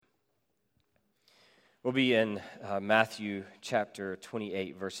We'll be in Matthew chapter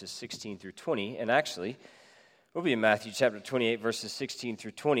 28, verses 16 through 20. And actually, we'll be in Matthew chapter 28, verses 16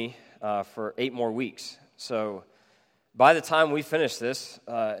 through 20 for 8 more weeks. So by the time we finish this,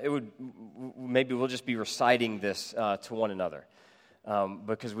 maybe we'll just be reciting this to one another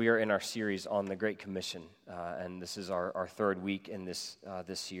because we are in our series on the Great Commission. And this is our third week in this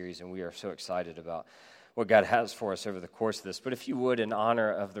series, and we are so excited about what God has for us over the course of this. But if you would, in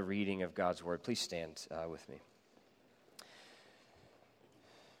honor of the reading of God's Word, please stand with me.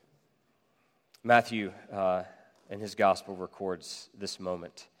 Matthew, in his Gospel, records this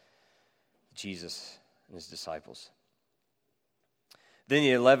moment, Jesus and his disciples. Then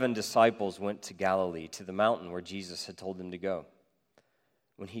the 11 disciples went to Galilee, to the mountain where Jesus had told them to go.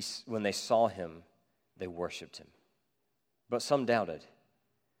 When they saw him, they worshipped him, but some doubted.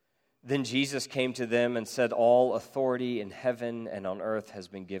 Then Jesus came to them and said, "All authority in heaven and on earth has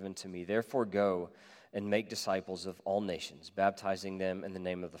been given to me. Therefore go and make disciples of all nations, baptizing them in the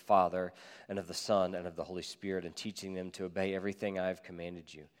name of the Father and of the Son and of the Holy Spirit, and teaching them to obey everything I have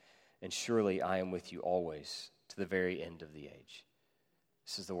commanded you. And surely I am with you always to the very end of the age."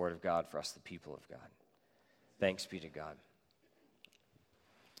 This is the word of God for us, the people of God. Thanks be to God.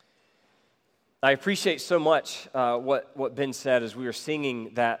 I appreciate so much what Ben said as we were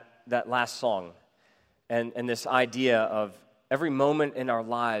singing that last song, and this idea of every moment in our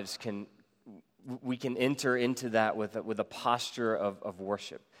lives we can enter into that with a posture of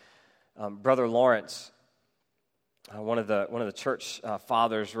worship. Brother Lawrence, one of the church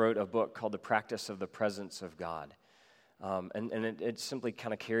fathers, wrote a book called "The Practice of the Presence of God." And it simply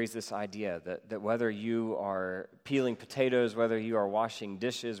kind of carries this idea that whether you are peeling potatoes, whether you are washing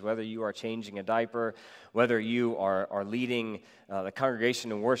dishes, whether you are changing a diaper, whether you are leading the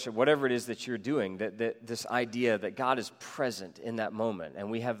congregation in worship, whatever it is that you're doing, that this idea that God is present in that moment, and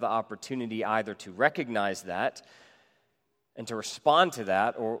we have the opportunity either to recognize that and to respond to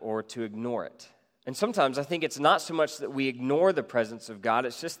that or to ignore it. And sometimes I think it's not so much that we ignore the presence of God,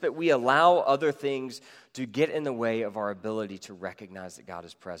 it's just that we allow other things to get in the way of our ability to recognize that God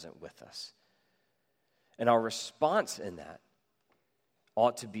is present with us. And our response in that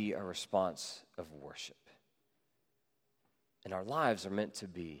ought to be a response of worship. And our lives are meant to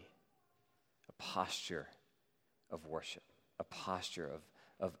be a posture of worship, a posture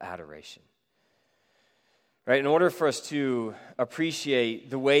of adoration. Right? In order for us to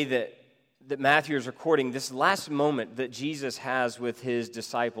appreciate the way that Matthew is recording this last moment that Jesus has with his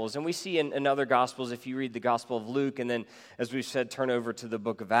disciples. And we see in other Gospels, if you read the Gospel of Luke, and then, as we've said, turn over to the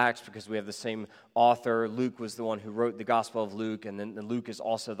book of Acts, because we have the same author. Luke was the one who wrote the Gospel of Luke, and then Luke is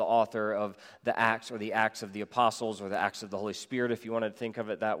also the author of the Acts, or the Acts of the Apostles, or the Acts of the Holy Spirit, if you want to think of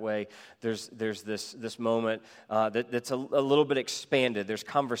it that way. There's this moment that's a little bit expanded. There's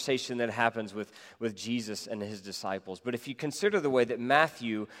conversation that happens with Jesus and his disciples. But if you consider the way that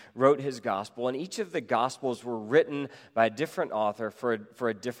Matthew wrote his Gospel, and each of the Gospels were written by a different author for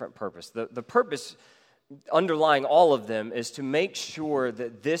a different purpose. The purpose underlying all of them is to make sure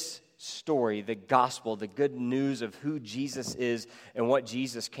that this story, the gospel, the good news of who Jesus is and what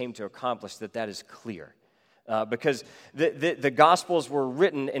Jesus came to accomplish, that is clear. Because the Gospels were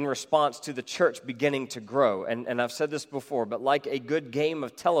written in response to the church beginning to grow. And I've said this before, but like a good game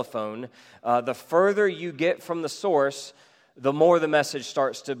of telephone, the further you get from the source, the more the message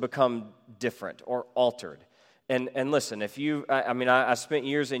starts to become different or altered. And listen, I spent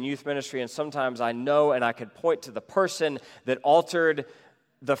years in youth ministry, and sometimes I know and I could point to the person that altered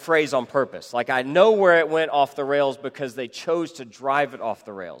the phrase on purpose. Like, I know where it went off the rails because they chose to drive it off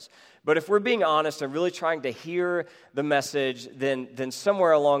the rails. But if we're being honest and really trying to hear the message, then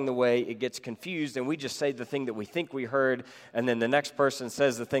somewhere along the way it gets confused, and we just say the thing that we think we heard, and then the next person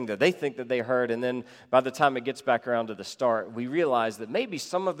says the thing that they think that they heard, and then by the time it gets back around to the start, we realize that maybe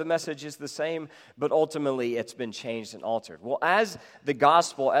some of the message is the same, but ultimately it's been changed and altered. Well, as the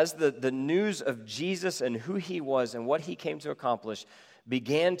gospel, as the news of Jesus and who he was and what he came to accomplish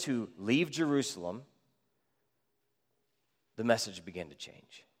began to leave Jerusalem, the message began to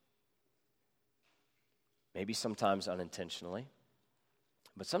change. Maybe sometimes unintentionally,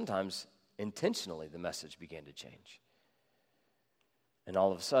 but sometimes intentionally the message began to change. And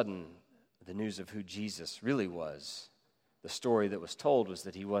all of a sudden, the news of who Jesus really was, the story that was told was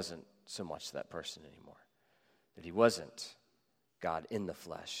that he wasn't so much that person anymore, that he wasn't God in the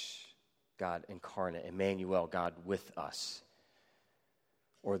flesh, God incarnate, Emmanuel, God with us,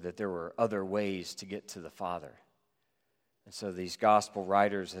 or that there were other ways to get to the Father. And so these gospel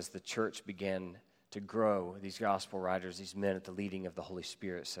writers, as the church began to grow, these gospel writers, these men at the leading of the Holy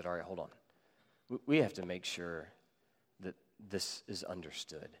Spirit said, all right, hold on. We have to make sure that this is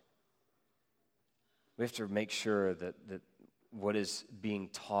understood. we have to make sure that what is being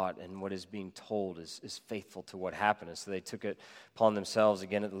taught and what is being told is faithful to what happened. And so they took it upon themselves,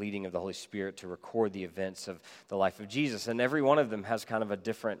 again at the leading of the Holy Spirit, to record the events of the life of Jesus. And every one of them has kind of a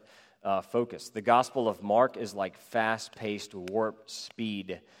different focus. The Gospel of Mark is like fast-paced, warp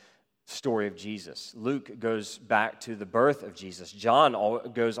speed story of Jesus. Luke goes back to the birth of Jesus. John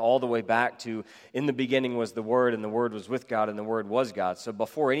goes all the way back to, in the beginning was the Word, and the Word was with God, and the Word was God. So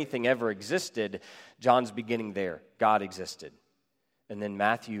before anything ever existed, John's beginning there. God existed. And then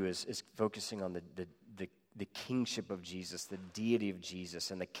Matthew is focusing on the kingship of Jesus, the deity of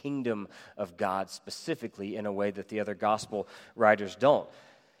Jesus, and the kingdom of God specifically in a way that the other gospel writers don't.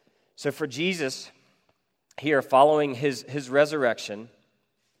 So for Jesus, here, following his resurrection,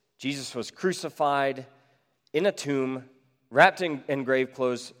 Jesus was crucified in a tomb, wrapped in grave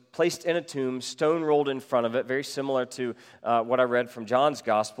clothes, placed in a tomb, stone rolled in front of it, very similar to what I read from John's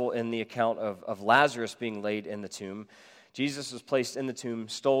gospel in the account of Lazarus being laid in the tomb. Jesus was placed in the tomb,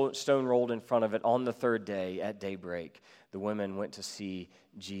 stone rolled in front of it on the third day at daybreak. The women went to see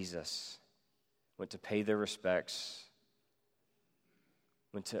Jesus, went to pay their respects,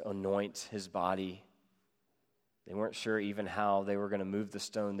 went to anoint his body. They weren't sure even how they were going to move the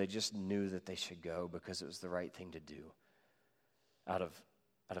stone. They just knew that they should go because it was the right thing to do out of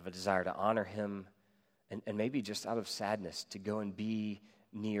a desire to honor him and maybe just out of sadness to go and be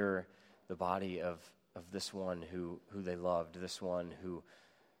near the body of this one who they loved, this one who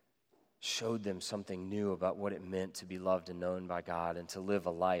showed them something new about what it meant to be loved and known by God and to live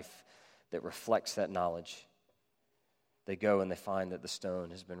a life that reflects that knowledge. They go and they find that the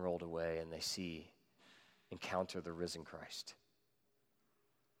stone has been rolled away, and they encounter the risen Christ.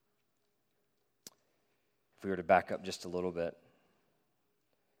 If we were to back up just a little bit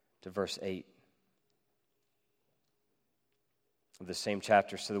to verse 8 of the same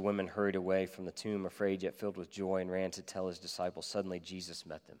chapter, so the women hurried away from the tomb, afraid yet filled with joy, and ran to tell his disciples. Suddenly Jesus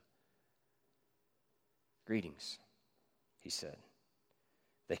met them. "Greetings," he said.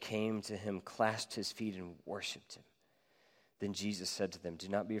 They came to him, clasped his feet, and worshipped him. Then Jesus said to them, "Do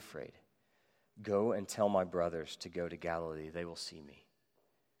not be afraid. Go and tell my brothers to go to Galilee. They will see me."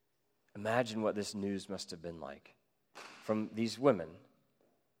 Imagine what this news must have been like from these women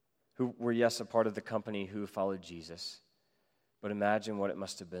who were, yes, a part of the company who followed Jesus. But imagine what it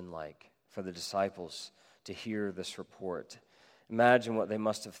must have been like for the disciples to hear this report. Imagine what they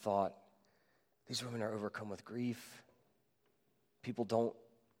must have thought. These women are overcome with grief. People don't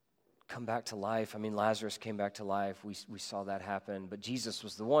come back to life. I mean, Lazarus came back to life. We saw that happen. But Jesus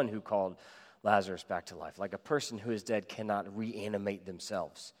was the one who called Lazarus back to life. Like a person who is dead cannot reanimate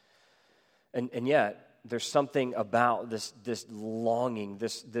themselves. And yet, there's something about this longing,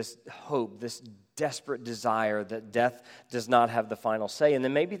 this hope, this desperate desire that death does not have the final say. And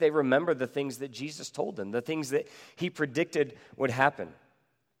then maybe they remember the things that Jesus told them, the things that he predicted would happen.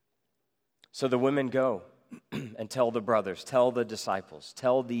 So the women go and tell the brothers, tell the disciples,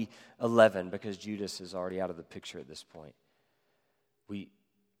 tell the 11, because Judas is already out of the picture at this point. We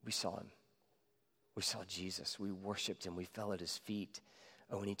saw him. We saw Jesus. We worshiped him. We fell at his feet.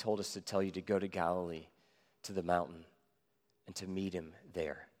 Oh, and he told us to tell you to go to Galilee, to the mountain, and to meet him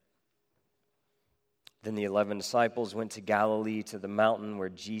there. Then the 11 disciples went to Galilee, to the mountain where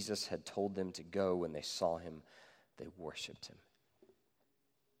Jesus had told them to go. When they saw him, they worshiped him.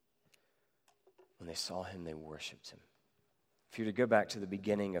 When they saw him, they worshiped him. If you were to go back to the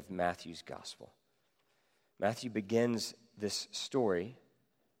beginning of Matthew's gospel, Matthew begins this story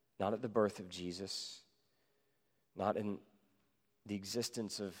not at the birth of Jesus, not in the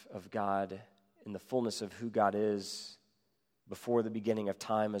existence of God, in the fullness of who God is before the beginning of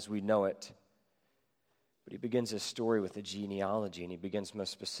time as we know it. But he begins his story with a genealogy, and he begins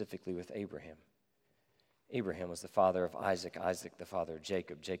most specifically with Abraham. Abraham was the father of Isaac, Isaac the father of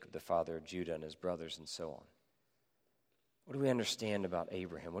Jacob, Jacob the father of Judah and his brothers, and so on. What do we understand about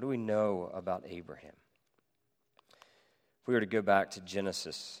Abraham? What do we know about Abraham? If we were to go back to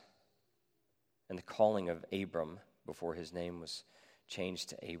Genesis and the calling of Abram before his name was changed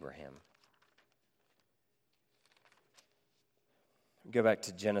to Abraham. Go back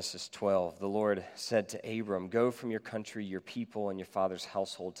to Genesis 12. The Lord said to Abram, "Go from your country, your people, and your father's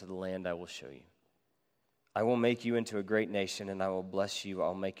household to the land I will show you. I will make you into a great nation, and I will bless you. I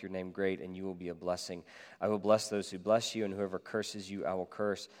will make your name great, and you will be a blessing. I will bless those who bless you, and whoever curses you, I will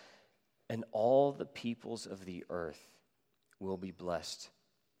curse. And all the peoples of the earth will be blessed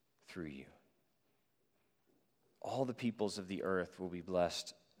through you." All the peoples of the earth will be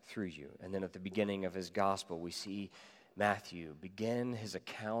blessed through you. And then at the beginning of his gospel, we see Matthew begin his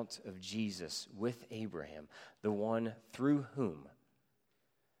account of Jesus with Abraham, the one through whom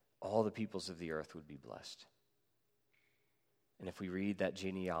all the peoples of the earth would be blessed. And if we read that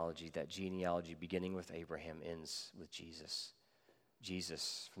genealogy beginning with Abraham ends with Jesus.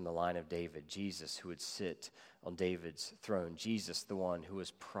 Jesus from the line of David, Jesus who would sit on David's throne, Jesus the one who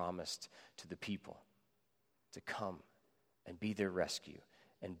was promised to the people to come and be their rescue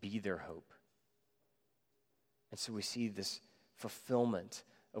and be their hope. And so we see this fulfillment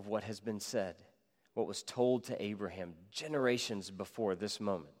of what has been said, what was told to Abraham generations before this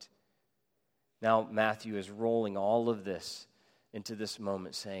moment. Now Matthew is rolling all of this into this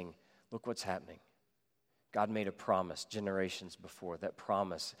moment saying, look what's happening. God made a promise generations before. That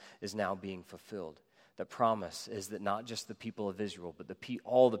promise is now being fulfilled. That promise is that not just the people of Israel, but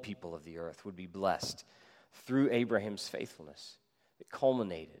all the people of the earth would be blessed through Abraham's faithfulness. It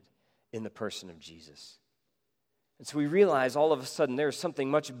culminated in the person of Jesus. And so we realize all of a sudden there's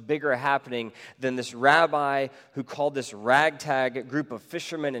something much bigger happening than this rabbi who called this ragtag group of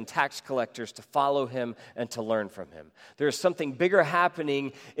fishermen and tax collectors to follow him and to learn from him. There is something bigger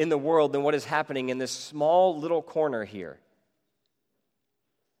happening in the world than what is happening in this small little corner here.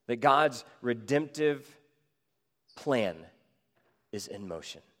 That God's redemptive plan is in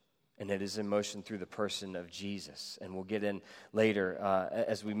motion. And it is in motion through the person of Jesus. And we'll get in later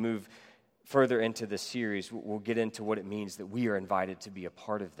as we move further into the series, we'll get into what it means that we are invited to be a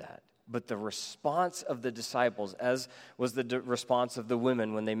part of that. But the response of the disciples, as was the response of the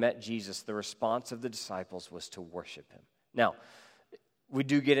women when they met Jesus, the response of the disciples was to worship him. Now, we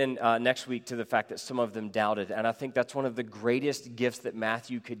do get in next week to the fact that some of them doubted, and I think that's one of the greatest gifts that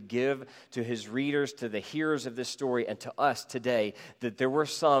Matthew could give to his readers, to the hearers of this story, and to us today, that there were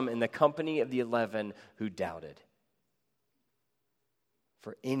some in the company of the 11 who doubted.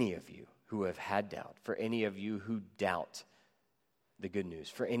 For any of you who have had doubt, for any of you who doubt the good news,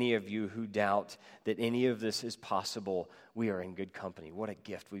 for any of you who doubt that any of this is possible, we are in good company. What a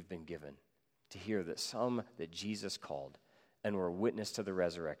gift we've been given to hear that some that Jesus called and were witness to the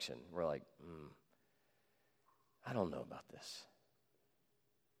resurrection were like, I don't know about this.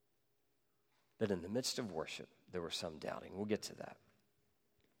 That in the midst of worship, there were some doubting. We'll get to that.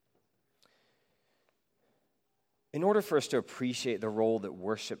 In order for us to appreciate the role that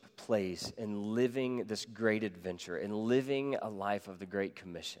worship plays in living this great adventure, in living a life of the Great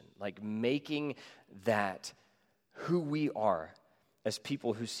Commission, like making that who we are as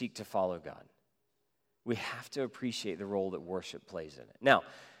people who seek to follow God, we have to appreciate the role that worship plays in it. Now,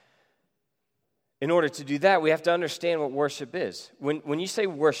 in order to do that, we have to understand what worship is. When you say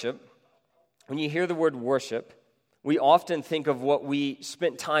worship, when you hear the word worship, we often think of what we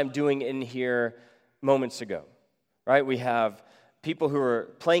spent time doing in here moments ago. Right? We have people who are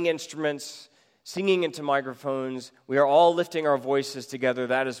playing instruments, singing into microphones. We are all lifting our voices together.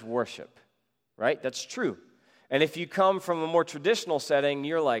 That is worship. Right? That's true. And if you come from a more traditional setting,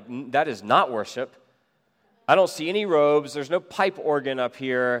 you're like, that is not worship. I don't see any robes. There's no pipe organ up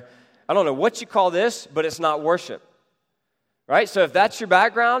here. I don't know what you call this, but it's not worship. Right? So if that's your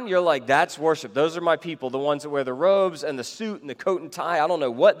background, you're like, that's worship. Those are my people, the ones that wear the robes and the suit and the coat and tie. I don't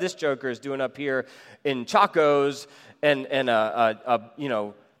know what this joker is doing up here in chacos and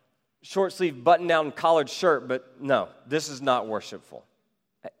a short sleeve button down collared shirt, but no, this is not worshipful.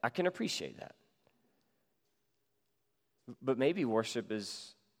 I can appreciate that. But maybe worship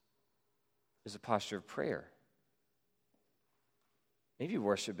is a posture of prayer. Maybe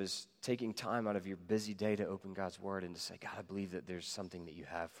worship is taking time out of your busy day to open God's Word and to say, God, I believe that there's something that you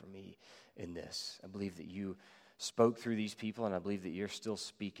have for me in this. I believe that you spoke through these people, and I believe that you're still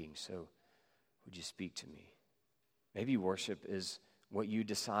speaking, so would you speak to me? Maybe worship is what you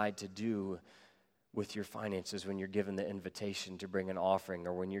decide to do with your finances when you're given the invitation to bring an offering,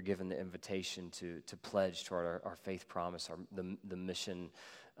 or when you're given the invitation to pledge toward our faith promise, the mission,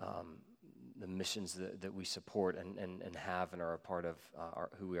 the missions that we support and have and are a part of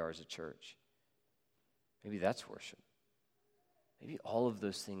who we are as a church. Maybe that's worship. Maybe all of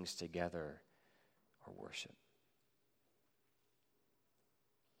those things together are worship.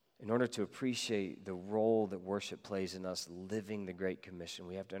 In order to appreciate the role that worship plays in us living the Great Commission,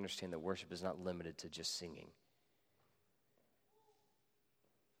 we have to understand that worship is not limited to just singing.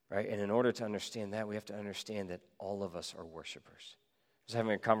 Right? And in order to understand that, we have to understand that all of us are worshipers. I was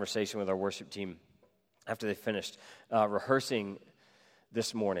having a conversation with our worship team after they finished rehearsing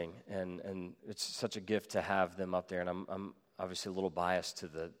this morning, and it's such a gift to have them up there, and I'm obviously a little biased to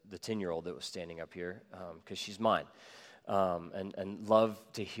the 10-year-old that was standing up here because she's mine. And love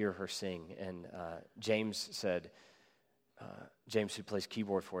to hear her sing. And James said, James, who plays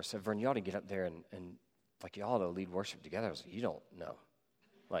keyboard for us, said, Vern, you ought to get up there and like you ought to lead worship together. I was like, you don't know.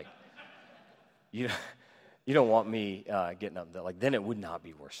 Like, You don't want me getting up there. Like, then it would not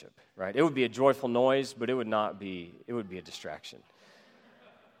be worship, right? It would be a joyful noise, but it would be a distraction.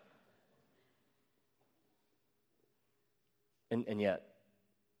 And yet,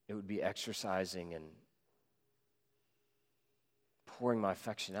 it would be exercising and pouring my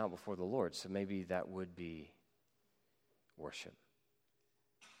affection out before the Lord. So maybe that would be worship.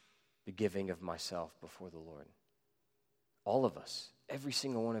 The giving of myself before the Lord. All of us, every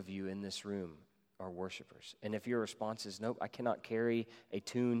single one of you in this room are worshipers. And if your response is, nope, I cannot carry a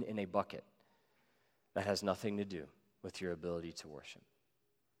tune in a bucket, that has nothing to do with your ability to worship.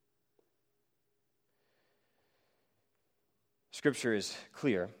 Scripture is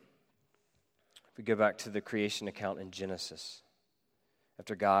clear. If we go back to the creation account in Genesis,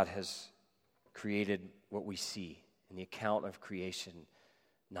 after God has created what we see in the account of creation,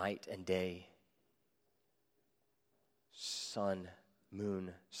 night and day, sun,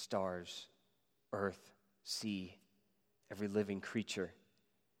 moon, stars, earth, sea, every living creature,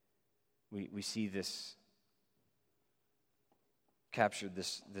 we see this captured,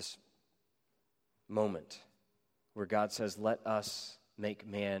 this moment where God says, let us make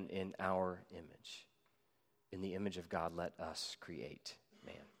man in our image. In the image of God, let us create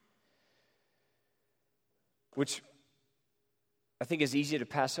man. Which I think is easy to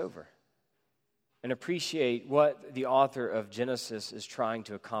pass over and appreciate what the author of Genesis is trying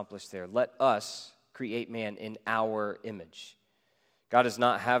to accomplish there. Let us create man in our image. God is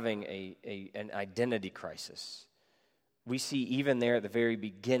not having an identity crisis. We see even there at the very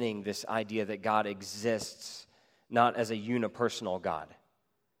beginning this idea that God exists not as a unipersonal God.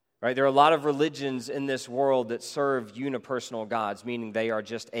 Right? There are a lot of religions in this world that serve unipersonal gods, meaning they are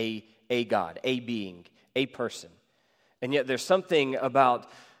just a God, a being, a person. And yet there's something about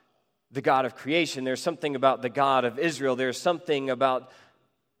the God of creation, there's something about the God of Israel, there's something about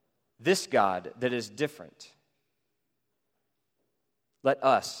this God that is different. Let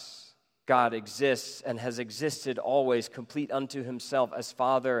us, God exists and has existed always, complete unto himself as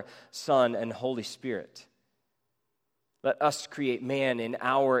Father, Son, and Holy Spirit. Let us create man in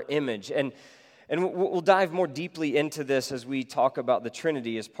our image. And we'll dive more deeply into this as we talk about the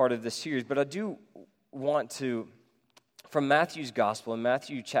Trinity as part of this series. But I do want to, from Matthew's Gospel, in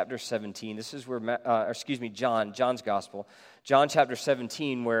Matthew chapter 17, this is where, John's Gospel, John chapter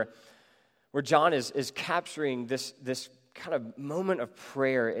 17, where John is capturing this kind of moment of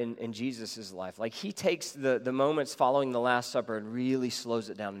prayer in Jesus' life. Like he takes the moments following the Last Supper and really slows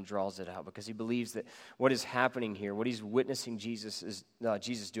it down and draws it out because he believes that what is happening here, what he's witnessing Jesus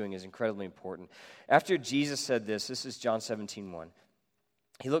doing is incredibly important. After Jesus said this is John 17:1.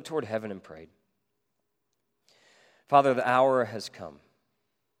 He looked toward heaven and prayed, Father, the hour has come.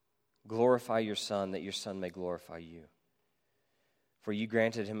 Glorify your Son, that your Son may glorify you. For you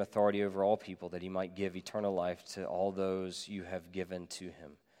granted him authority over all people, that he might give eternal life to all those you have given to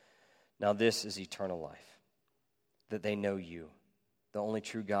him. Now this is eternal life, that they know you, the only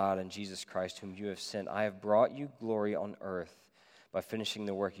true God, and Jesus Christ, whom you have sent. I have brought you glory on earth by finishing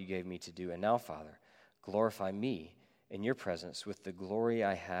the work you gave me to do. And now, Father, glorify me in your presence with the glory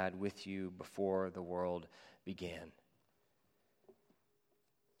I had with you before the world began.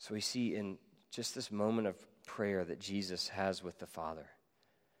 So we see in just this moment of prayer that Jesus has with the Father,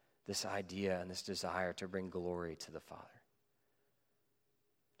 this idea and this desire to bring glory to the Father.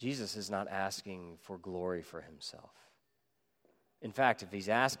 Jesus is not asking for glory for himself. In fact, if he's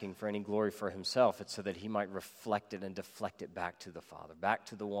asking for any glory for himself, it's so that he might reflect it and deflect it back to the Father, back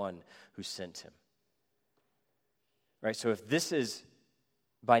to the one who sent him. Right? So if this is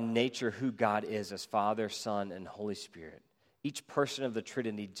by nature who God is as Father, Son, and Holy Spirit, each person of the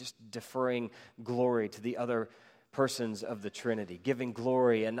Trinity just deferring glory to the other persons of the Trinity, giving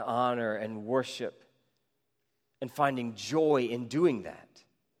glory and honor and worship, and finding joy in doing that,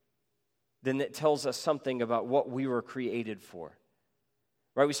 then it tells us something about what we were created for.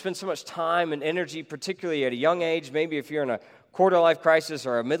 Right? We spend so much time and energy, particularly at a young age, maybe if you're in a quarter-life crisis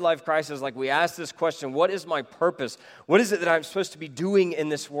or a midlife crisis, like we ask this question, what is my purpose? What is it that I'm supposed to be doing in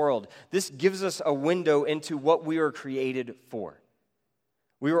this world? This gives us a window into what we were created for.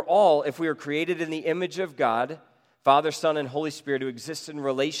 We were all, if we were created in the image of God, Father, Son, and Holy Spirit, to exist in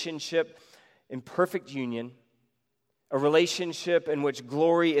relationship, in perfect union, a relationship in which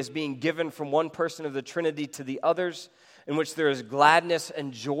glory is being given from one person of the Trinity to the others, in which there is gladness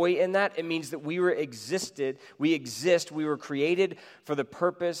and joy in that. It means that we were created for the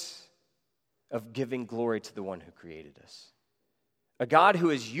purpose of giving glory to the one who created us. A God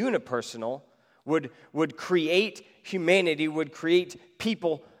who is unipersonal would create humanity, would create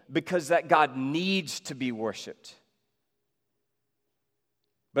people because that God needs to be worshiped.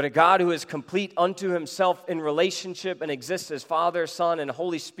 but a God who is complete unto himself in relationship and exists as Father, Son, and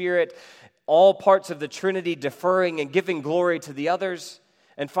Holy Spirit, all parts of the Trinity deferring and giving glory to the others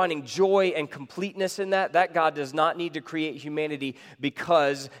and finding joy and completeness in that God does not need to create humanity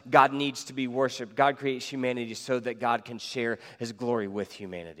because God needs to be worshiped. God creates humanity so that God can share his glory with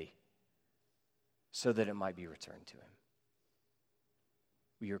humanity, so that it might be returned to him.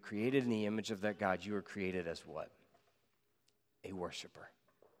 We are created in the image of that God. You are created as what? A worshiper.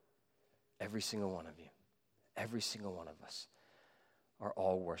 Every single one of you, every single one of us are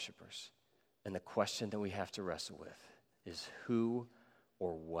all worshipers. And the question that we have to wrestle with is, who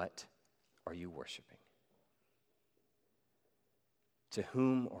or what are you worshiping? To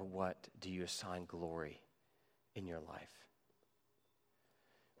whom or what do you assign glory in your life?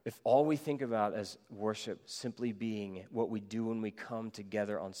 If all we think about as worship simply being what we do when we come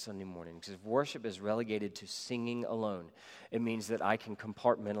together on Sunday morning, because if worship is relegated to singing alone, it means that I can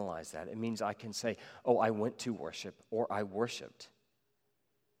compartmentalize that. It means I can say, oh, I went to worship, or I worshiped.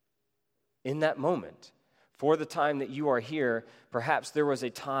 In that moment, for the time that you are here, perhaps there was a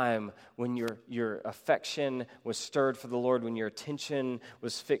time when your affection was stirred for the Lord, when your attention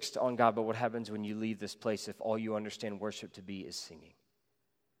was fixed on God. But what happens when you leave this place if all you understand worship to be is singing?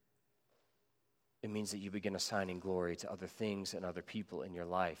 It means that you begin assigning glory to other things and other people in your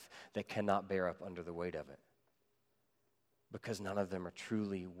life that cannot bear up under the weight of it. Because none of them are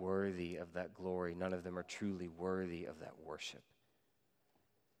truly worthy of that glory. None of them are truly worthy of that worship.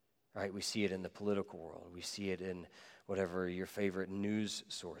 Right? We see it in the political world. We see it in whatever your favorite news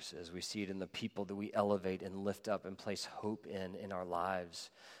source is. We see it in the people that we elevate and lift up and place hope in our lives,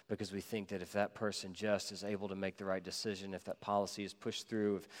 because we think that if that person just is able to make the right decision, if that policy is pushed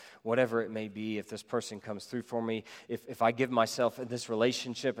through, if whatever it may be, if this person comes through for me, if I give myself in this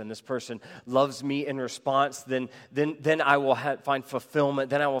relationship and this person loves me in response, then I will find fulfillment,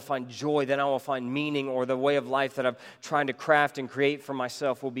 then I will find joy, then I will find meaning, or the way of life that I'm trying to craft and create for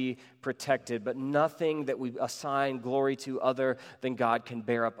myself will be protected. But nothing that we assign glory to other than God can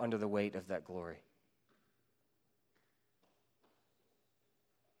bear up under the weight of that glory.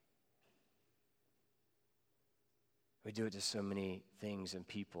 We do it to so many things and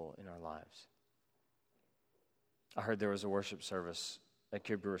people in our lives. I heard there was a worship service at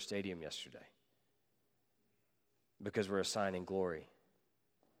Kid Brewer Stadium yesterday because we're assigning glory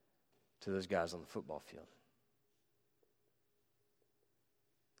to those guys on the football field.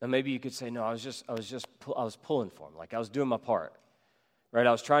 And maybe you could say, no, I was pulling for them, like I was doing my part, right?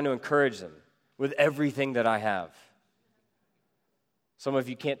 I was trying to encourage them with everything that I have. Some of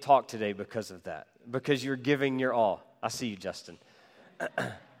you can't talk today because of that, because you're giving your all. I see you, Justin.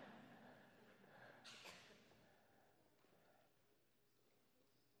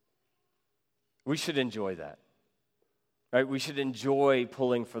 We should enjoy that, right? We should enjoy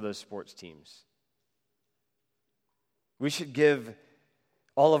pulling for those sports teams. We should give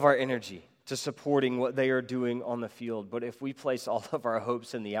all of our energy to supporting what they are doing on the field. But if we place all of our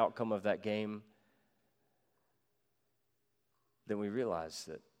hopes in the outcome of that game, then we realize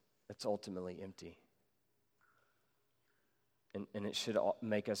that it's ultimately empty. And it should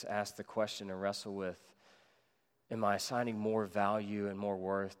make us ask the question and wrestle with, am I assigning more value and more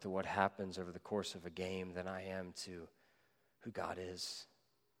worth to what happens over the course of a game than I am to who God is?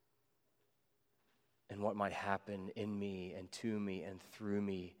 And what might happen in me and to me and through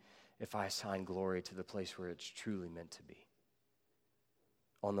me if I assign glory to the place where it's truly meant to be,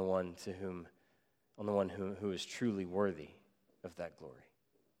 on the one who is truly worthy of that glory.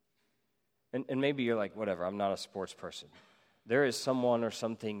 And maybe you're like, whatever, I'm not a sports person. There is someone or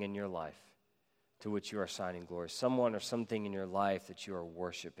something in your life to which you are assigning glory, someone or something in your life that you are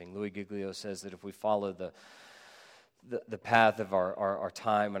worshiping. Louis Giglio says that if we follow the path of our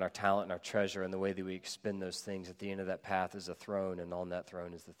time and our talent and our treasure and the way that we expend those things, at the end of that path is a throne, and on that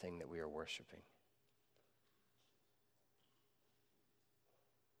throne is the thing that we are worshiping.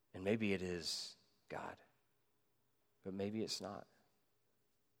 And maybe it is God, but maybe it's not.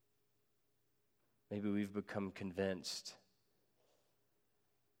 Maybe we've become convinced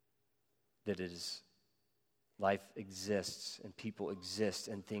that life exists and people exist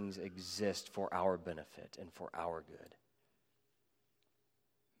and things exist for our benefit and for our good.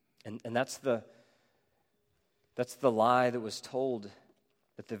 And that's the lie that was told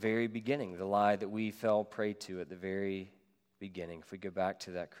at the very beginning, the lie that we fell prey to at the very beginning. If we go back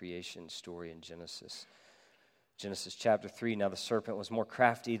to that creation story in Genesis chapter 3, now the serpent was more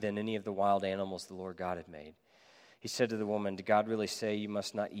crafty than any of the wild animals the Lord God had made. He said to the woman, "Did God really say you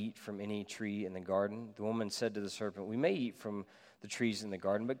must not eat from any tree in the garden?" The woman said to the serpent, "We may eat from the trees in the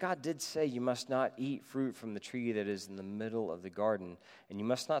garden, but God did say you must not eat fruit from the tree that is in the middle of the garden, and you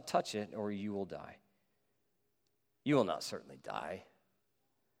must not touch it, or you will die." "You will not certainly die,"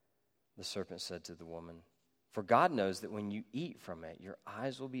 the serpent said to the woman, "for God knows that when you eat from it, your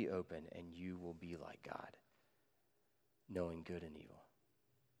eyes will be open, and you will be like God, knowing good and evil."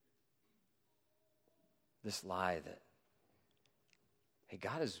 This lie that, hey,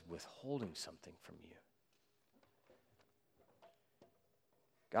 God is withholding something from you.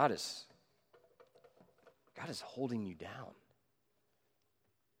 God is holding you down.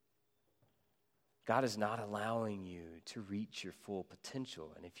 God is not allowing you to reach your full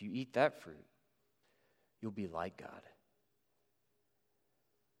potential. And if you eat that fruit, you'll be like God.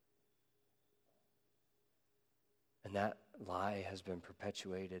 And that lie has been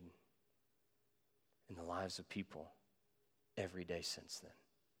perpetuated in the lives of people every day since then.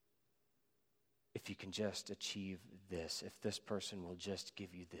 If you can just achieve this, if this person will just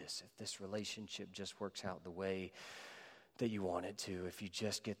give you this, if this relationship just works out the way that you want it to, if you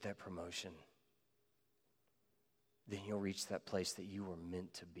just get that promotion, then you'll reach that place that you were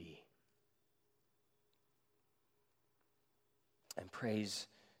meant to be. And praise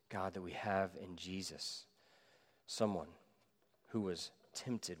God that we have in Jesus someone who was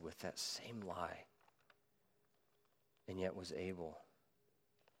tempted with that same lie and yet was able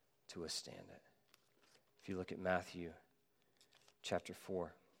to withstand it. If you look at Matthew chapter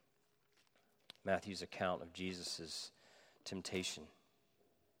 4, Matthew's account of Jesus' temptation.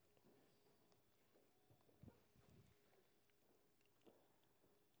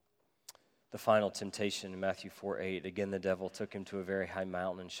 The final temptation in Matthew 4:8, again the devil took him to a very high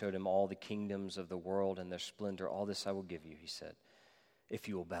mountain and showed him all the kingdoms of the world and their splendor. "All this I will give you," he said, "if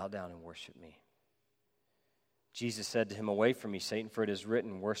you will bow down and worship me." Jesus said to him, "Away from me, Satan, for it is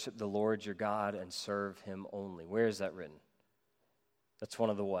written, worship the Lord your God and serve him only." Where is that written? That's one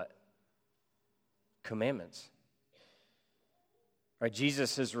of the what? Commandments. Right?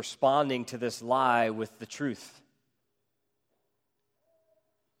 Jesus is responding to this lie with the truth.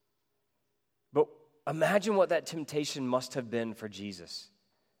 But imagine what that temptation must have been for Jesus.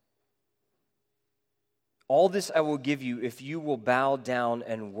 "All this I will give you if you will bow down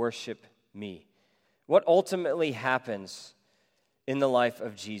and worship me." What ultimately happens in the life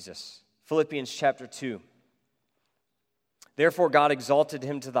of Jesus? Philippians chapter 2. "Therefore God exalted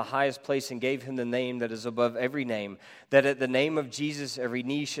him to the highest place and gave him the name that is above every name, that at the name of Jesus every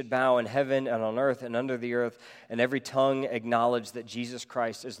knee should bow in heaven and on earth and under the earth, and every tongue acknowledge that Jesus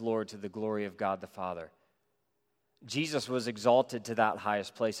Christ is Lord, to the glory of God the Father." Jesus was exalted to that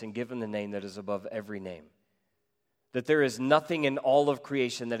highest place and given the name that is above every name. That there is nothing in all of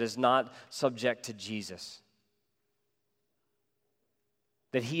creation that is not subject to Jesus.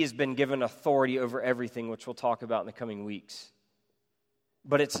 That he has been given authority over everything, which we'll talk about in the coming weeks.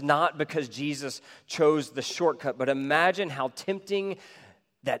 But it's not because Jesus chose the shortcut, but imagine how tempting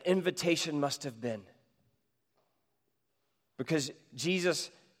that invitation must have been. Because Jesus,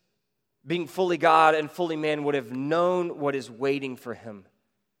 being fully God and fully man, would have known what is waiting for him.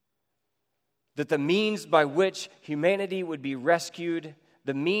 That the means by which humanity would be rescued,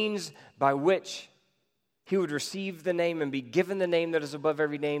 the means by which he would receive the name and be given the name that is above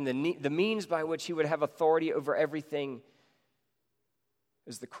every name, the means by which he would have authority over everything,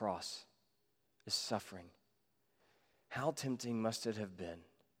 is the cross, is suffering. How tempting must it have been?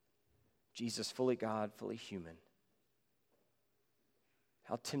 Jesus, fully God, fully human.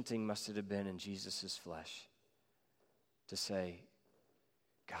 How tempting must it have been in Jesus' flesh to say,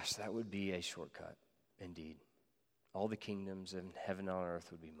 "Gosh, that would be a shortcut, indeed. All the kingdoms in heaven and on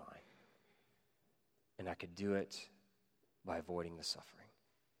earth would be mine. And I could do it by avoiding the suffering."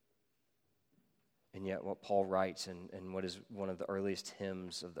 And yet what Paul writes in what is one of the earliest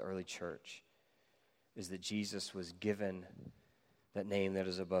hymns of the early church is that Jesus was given that name that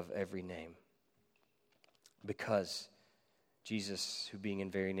is above every name. Because Jesus, who being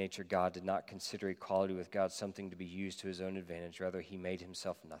in very nature God, did not consider equality with God something to be used to his own advantage. Rather, he made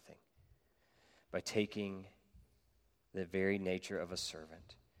himself nothing by taking the very nature of a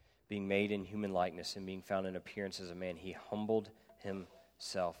servant. Being made in human likeness and being found in appearance as a man, he humbled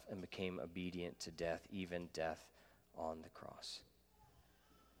himself and became obedient to death, even death on the cross.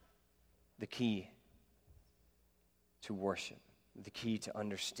 The key to worship, the key to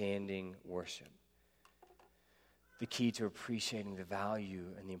understanding worship, the key to appreciating the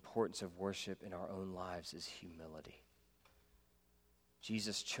value and the importance of worship in our own lives is humility.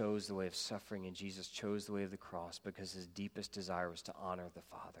 Jesus chose the way of suffering, and Jesus chose the way of the cross because his deepest desire was to honor the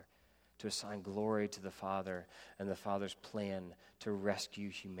Father, to assign glory to the Father and the Father's plan to rescue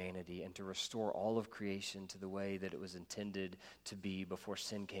humanity and to restore all of creation to the way that it was intended to be before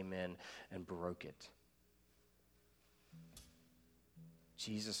sin came in and broke it.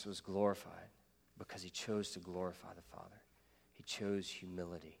 Jesus was glorified because he chose to glorify the Father. He chose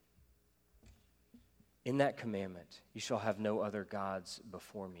humility. In that commandment, you shall have no other gods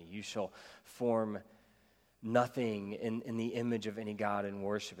before me. You shall form nothing in the image of any God and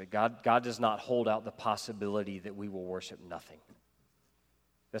worship it. God does not hold out the possibility that we will worship nothing.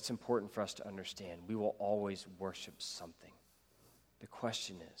 That's important for us to understand. We will always worship something. The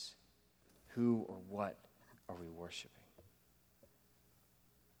question is, who or what are we worshiping?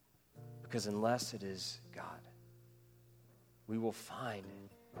 Because unless it is God, we will find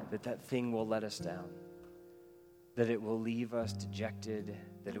that thing will let us down, that it will leave us dejected,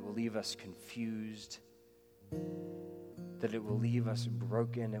 that it will leave us confused, that it will leave us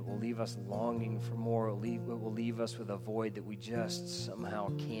broken, it will leave us longing for more, it will leave us with a void that we just somehow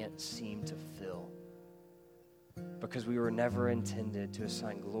can't seem to fill. Because we were never intended to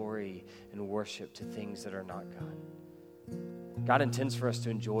assign glory and worship to things that are not God. God intends for us to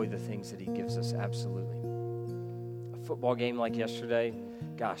enjoy the things that he gives us, absolutely. A football game like yesterday,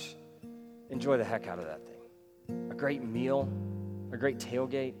 gosh, enjoy the heck out of that thing. A great meal, a great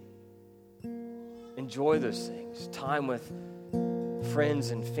tailgate, enjoy those things. Time with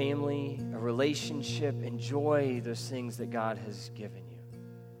friends and family, a relationship, enjoy those things that God has given you.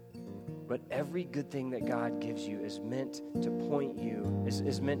 But every good thing that God gives you is meant to point you,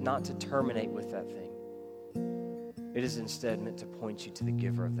 is meant not to terminate with that thing. It is instead meant to point you to the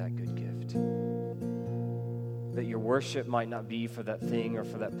giver of that good gift. That your worship might not be for that thing or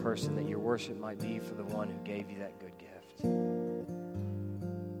for that person, that your worship might be for the one who gave you that good gift.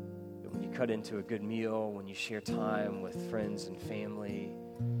 That when you cut into a good meal, when you share time with friends and family,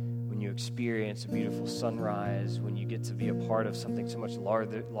 when you experience a beautiful sunrise, when you get to be a part of something so much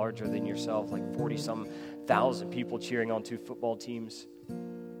larger than yourself, like 40-some thousand people cheering on two football teams,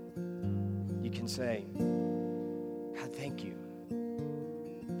 you can say, God, thank you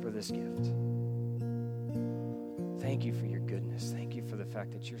for this gift. Thank you for your goodness. Thank you for the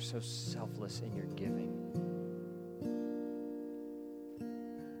fact that you're so selfless in your giving.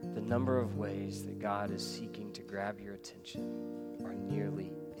 The number of ways that God is seeking to grab your attention are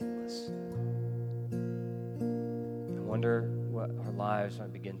nearly endless. I wonder what our lives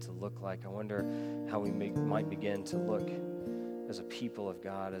might begin to look like. I wonder how we might begin to look as a people of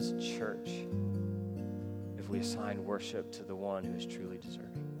God, as a church, if we assign worship to the one who is truly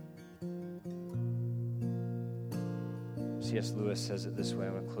deserving. C.S. Lewis says it this way.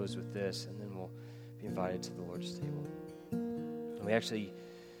 I'm going to close with this, and then we'll be invited to the Lord's table. And we actually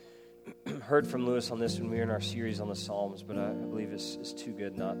heard from Lewis on this when we were in our series on the Psalms, but I believe it's too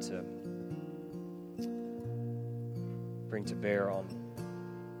good not to bring to bear on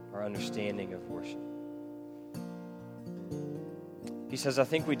our understanding of worship. He says, I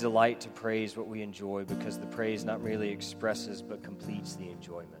think we delight to praise what we enjoy because the praise not merely expresses but completes the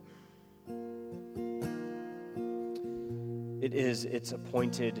enjoyment. It is its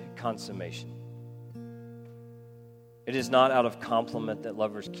appointed consummation. It is not out of compliment that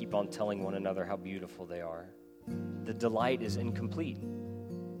lovers keep on telling one another how beautiful they are. The delight is incomplete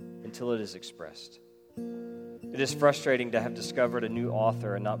until it is expressed. It is frustrating to have discovered a new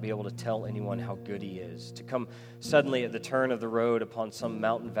author and not be able to tell anyone how good he is, to come suddenly at the turn of the road upon some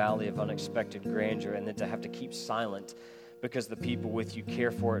mountain valley of unexpected grandeur and then to have to keep silent because the people with you care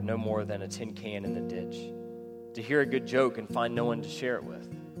for it no more than a tin can in the ditch, to hear a good joke and find no one to share it with.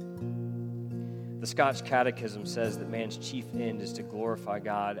 The Scotch Catechism says that man's chief end is to glorify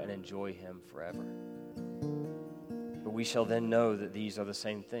God and enjoy him forever. But we shall then know that these are the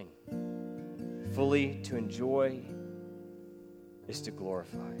same thing. Fully to enjoy is to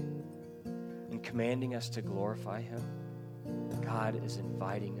glorify. In commanding us to glorify him, God is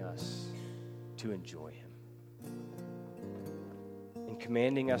inviting us to enjoy him. In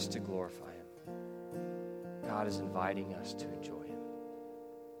commanding us to glorify him, God is inviting us to enjoy him.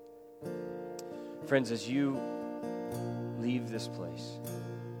 Friends, as you leave this place,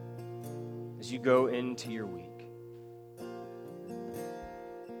 as you go into your week, I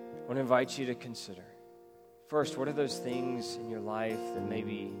want to invite you to consider, first, what are those things in your life that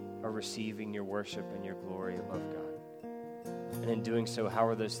maybe are receiving your worship and your glory above God? And in doing so, how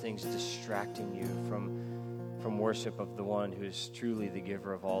are those things distracting you from worship of the one who is truly the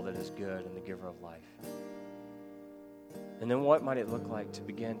giver of all that is good and the giver of life? And then what might it look like to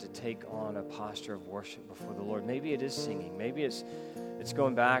begin to take on a posture of worship before the Lord? Maybe it is singing. Maybe it's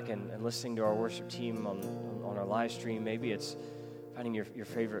going back and listening to our worship team on our live stream. Maybe it's finding your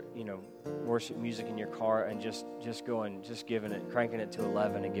favorite, worship music in your car and just giving it, cranking it to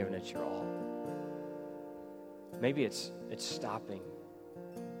 11 and giving it your all. Maybe it's stopping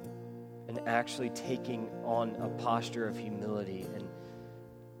and actually taking on a posture of humility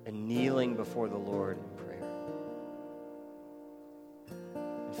and kneeling before the Lord in prayer.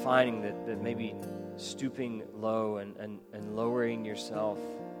 And finding that maybe stooping low and lowering yourself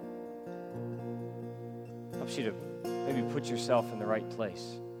helps you to maybe put yourself in the right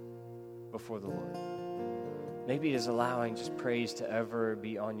place before the Lord. Maybe it is allowing just praise to ever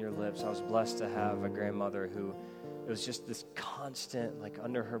be on your lips. I was blessed to have a grandmother who, it was just this constant, like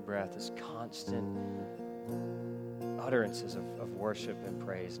under her breath, this constant utterances of worship and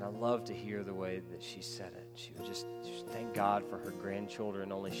praise. And I love to hear the way that she said it. She would just thank God for her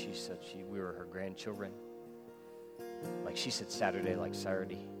grandchildren. Only she said we were her grandchildren. Like she said Saturday, like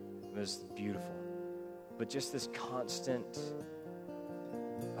Saturday. It was beautiful. But just this constant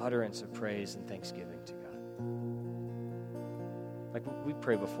utterance of praise and thanksgiving to God. Like we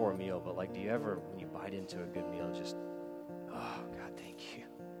pray before a meal, but like do you ever, when you bite into a good meal, just, oh God, thank you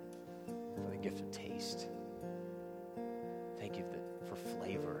for the gift of taste. Thank you for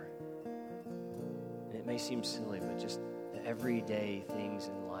flavor. And it may seem silly, but just the everyday things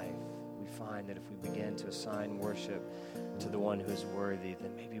in life, we find that if we begin to assign worship to the one who is worthy,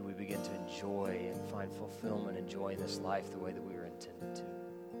 then maybe we begin to enjoy and find fulfillment and joy in this life the way that we were intended to.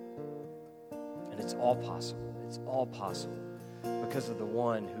 And it's all possible. It's all possible because of the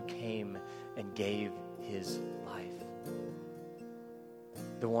one who came and gave his life.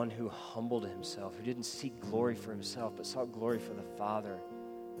 The one who humbled himself, who didn't seek glory for himself, but sought glory for the Father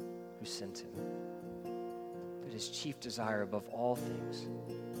who sent him. That his chief desire above all things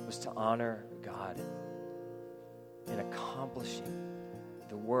was to honor God in accomplishing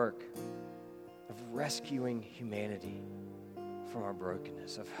the work of rescuing humanity from our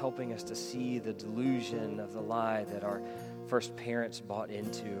brokenness, of helping us to see the delusion of the lie that our first parents bought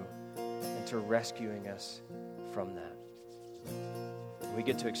into, and to rescuing us from that. We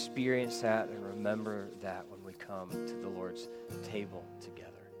get to experience that and remember that when we come to the Lord's table together.